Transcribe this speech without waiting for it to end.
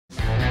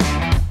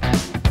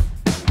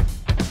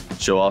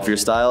Show off your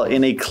style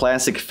in a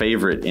classic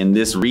favorite in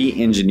this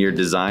re-engineered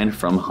design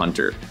from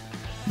Hunter.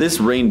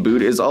 This rain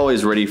boot is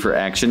always ready for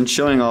action,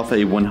 showing off a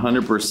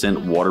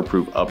 100%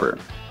 waterproof upper.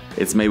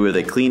 It's made with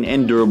a clean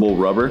and durable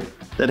rubber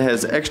that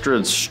has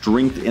extra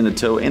strength in the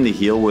toe and the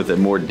heel with a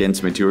more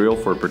dense material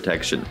for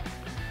protection.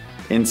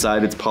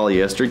 Inside it's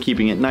polyester,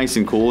 keeping it nice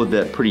and cool with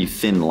that pretty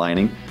thin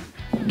lining,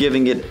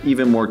 giving it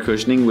even more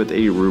cushioning with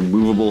a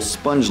removable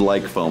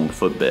sponge-like foam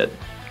footbed.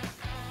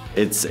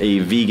 It's a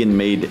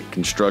vegan-made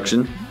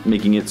construction,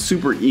 making it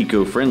super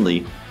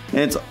eco-friendly, and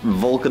it's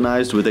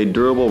vulcanized with a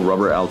durable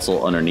rubber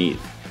outsole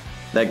underneath.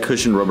 That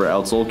cushioned rubber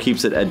outsole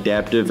keeps it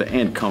adaptive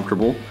and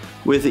comfortable,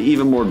 with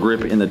even more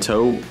grip in the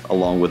toe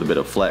along with a bit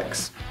of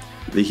flex.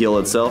 The heel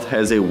itself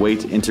has a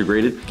weight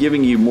integrated,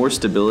 giving you more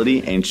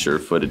stability and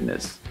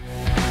sure-footedness.